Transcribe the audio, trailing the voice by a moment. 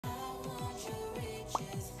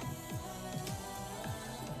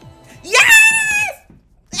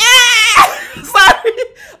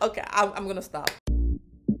I'm gonna stop.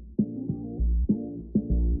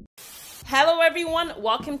 Hello everyone,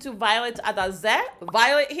 welcome to Violet Adaze.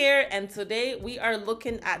 Violet here, and today we are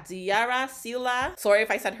looking at Diarra Sylla, sorry if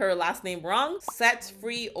I said her last name wrong, Set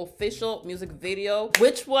Free official music video,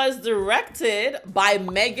 which was directed by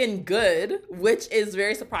Megan Good, which is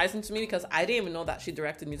very surprising to me because I didn't even know that she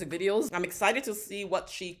directed music videos. I'm excited to see what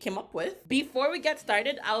she came up with. Before we get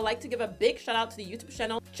started, I would like to give a big shout out to the YouTube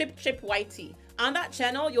channel Chip YT. On that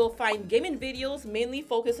channel, you'll find gaming videos mainly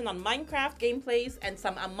focusing on Minecraft gameplays and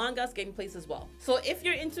some Among Us gameplays as well. So if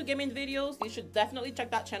you're into gaming videos, you should definitely check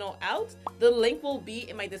that channel out. The link will be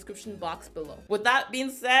in my description box below. With that being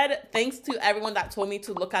said, thanks to everyone that told me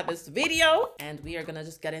to look at this video, and we are gonna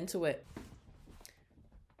just get into it.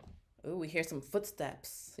 Ooh, we hear some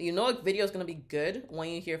footsteps. You know a video is gonna be good when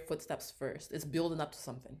you hear footsteps first. It's building up to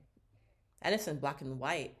something. And it's in black and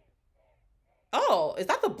white. Oh, is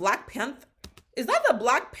that the Black Panther? Is that the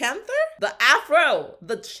Black Panther? The afro,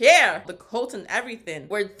 the chair, the coat and everything.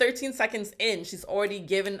 We're 13 seconds in. She's already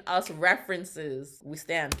given us references. We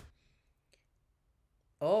stand.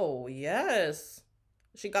 Oh, yes.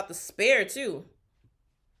 She got the spare too.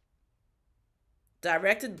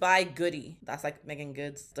 Directed by Goody. That's like Megan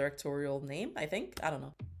Good's directorial name, I think. I don't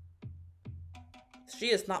know. She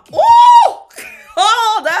is not. Oh!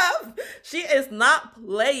 Hold up! She is not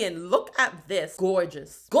playing. Look at this.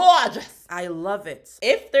 Gorgeous. Gorgeous! I love it.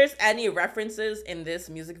 If there's any references in this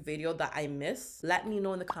music video that I miss, let me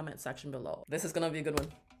know in the comment section below. This is gonna be a good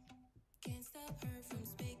one.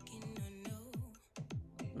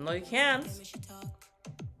 No, you can't.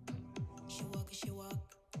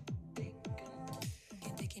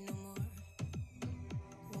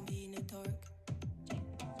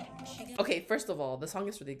 Okay, first of all, the song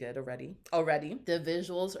is really good already. The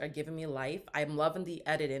visuals are giving me life. I'm loving the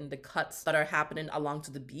editing, the cuts that are happening along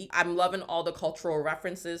to the beat. I'm loving all the cultural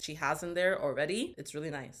references she has in there already. It's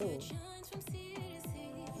really nice. Ooh.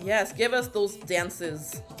 Yes, give us those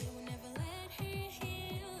dances.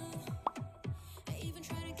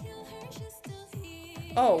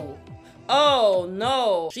 Oh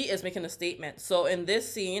no, she is making a statement. So in this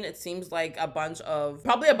scene, it seems like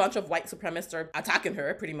probably a bunch of white supremacists are attacking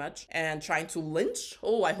her pretty much and trying to lynch.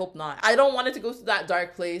 Oh, I hope not. I don't want it to go to that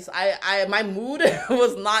dark place. My mood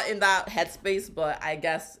was not in that headspace, but I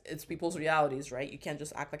guess it's people's realities, right? You can't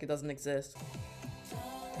just act like it doesn't exist.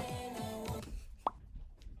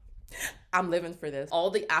 I'm living for this.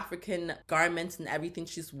 All the African garments and everything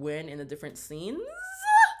she's wearing in the different scenes.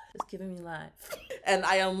 It's giving me life. And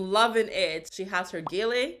I am loving it. She has her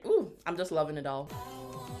gele. Ooh, I'm just loving it all.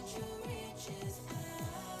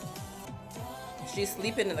 She's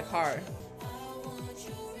sleeping in the car.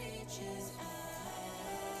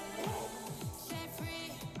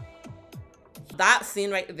 That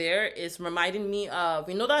scene right there is reminding me of,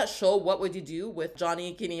 you know that show What Would You Do with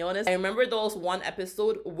Johnny Quinones? I remember those one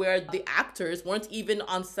episode where the actors weren't even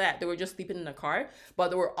on set. They were just sleeping in a car, but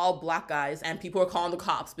they were all black guys and people were calling the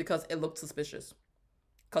cops because it looked suspicious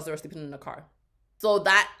because they were sleeping in a car. So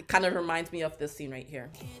that kind of reminds me of this scene right here.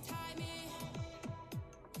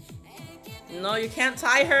 No, you can't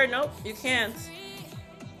tie her. Nope, you can't.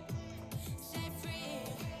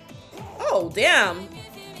 Oh, damn.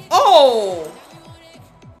 Oh!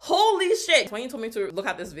 Holy shit. When you told me to look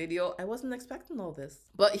at this video, I wasn't expecting all this.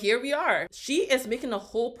 But here we are. She is making a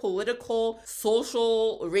whole political,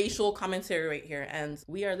 social, racial commentary right here, and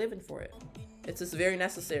we are living for it. It's just very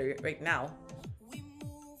necessary right now.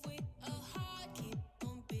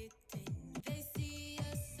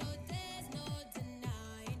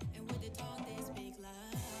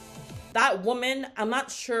 That woman, I'm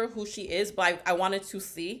not sure who she is, but I wanted to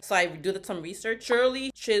see, so I did some research.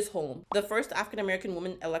 Shirley Chisholm. The first African-American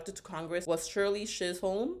woman elected to Congress was Shirley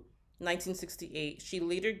Chisholm, 1968. She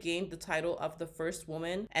later gained the title of the first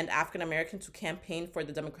woman and African-American to campaign for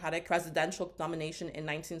the Democratic presidential nomination in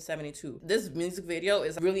 1972. This music video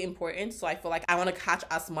is really important, so I feel like I want to catch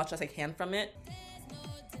as much as I can from it.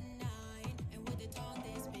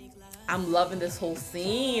 I'm loving this whole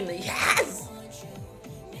scene. Yes!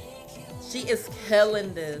 She is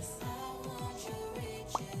killing this.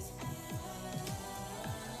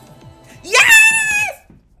 Yes!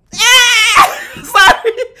 Ah!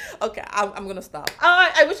 Sorry. Okay, I'm gonna stop.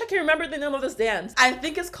 I wish I could remember the name of this dance. I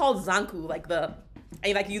think it's called Zanku,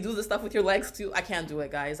 like you do the stuff with your legs too. I can't do it,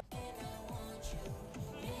 guys.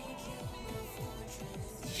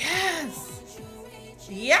 Yes!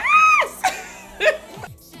 Yes!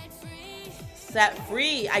 Set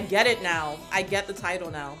free. I get it now. I get the title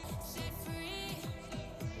now.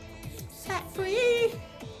 Set free.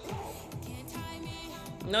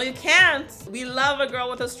 No, you can't. We love a girl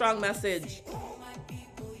with a strong message.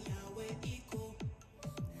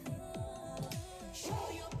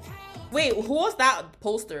 Wait, who was that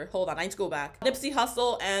poster? Hold on, I need to go back. Nipsey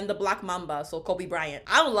Hussle and the Black Mamba, so Kobe Bryant.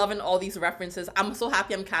 I'm loving all these references. I'm so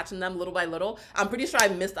happy I'm catching them little by little. I'm pretty sure I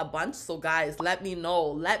missed a bunch, so guys, let me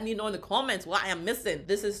know. Let me know in the comments what I am missing.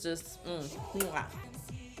 This is just, mwah.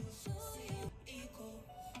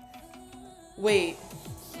 Wait.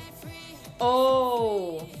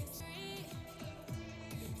 Oh.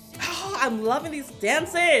 Oh, I'm loving these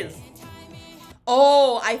dances.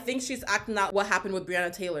 Oh, I think she's acting out what happened with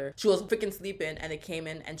Breonna Taylor. She was freaking sleeping and they came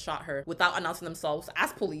in and shot her without announcing themselves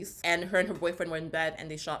as police. And her boyfriend were in bed and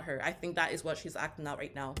they shot her. I think that is what she's acting out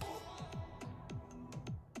right now.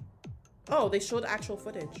 Oh, they showed actual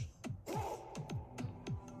footage.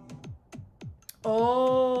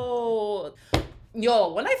 Oh.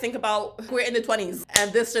 Yo, when I think about we're in the 20s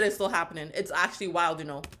and this shit is still happening, it's actually wild, you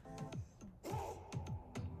know.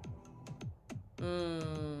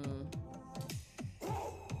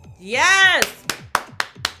 Yes!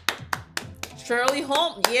 Shirley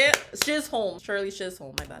home. Yeah, Shiz home. Shirley Shiz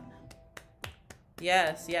home, my bad.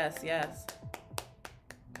 Yes, yes, yes.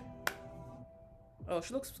 Oh,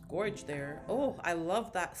 she looks gorgeous there. Oh, I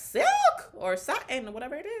love that silk or satin,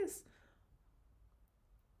 whatever it is.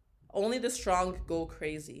 Only the strong go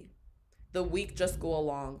crazy. The weak just go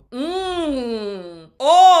along.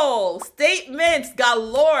 Oh, statements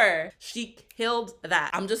galore. She killed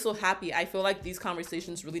that. I'm just so happy. I feel like these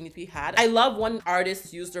conversations really need to be had. I love when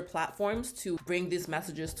artists use their platforms to bring these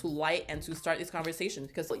messages to light and to start these conversations,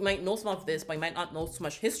 because you might know some of this, but you might not know so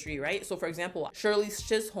much history, right? So for example, Shirley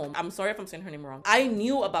Chisholm, I'm sorry if I'm saying her name wrong. I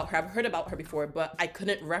knew about her, I've heard about her before, but I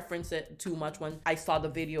couldn't reference it too much when I saw the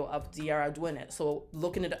video of Diarra doing it. So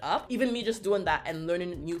looking it up, even me just doing that and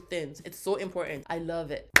learning new things, it's so important. I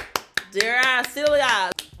love it. Diarra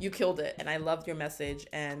Sylla, you killed it, and I loved your message,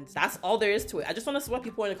 and that's all there is to it. I just want to see what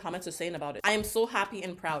people in the comments are saying about it. I am so happy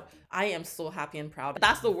and proud. I am so happy and proud.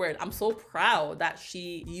 That's the word. I'm so proud that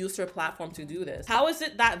she used her platform to do this. How is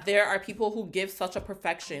it that there are people who give such a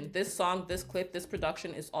perfection? This song, this clip, this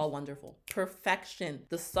production is all wonderful. Perfection.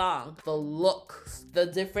 The song, the looks, the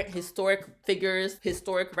different historic figures,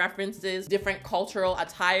 historic references, different cultural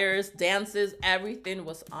attires, dances, everything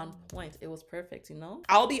was on point. It was perfect, you know?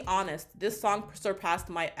 I'll be honest, this song surpassed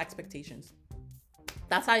my expectations.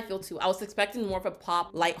 That's how I feel too. I was expecting more of a pop,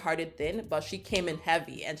 lighthearted thing, but she came in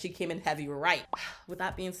heavy, and she came in heavy right. With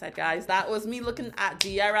that being said, guys, that was me looking at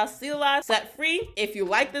Diarra Sylla, Set Free. If you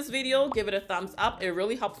like this video, give it a thumbs up. It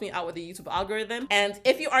really helps me out with the YouTube algorithm. And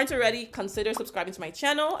if you aren't already, consider subscribing to my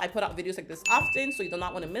channel. I put out videos like this often, so you do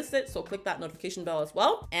not want to miss it. So click that notification bell as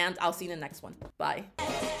well. And I'll see you in the next one. Bye.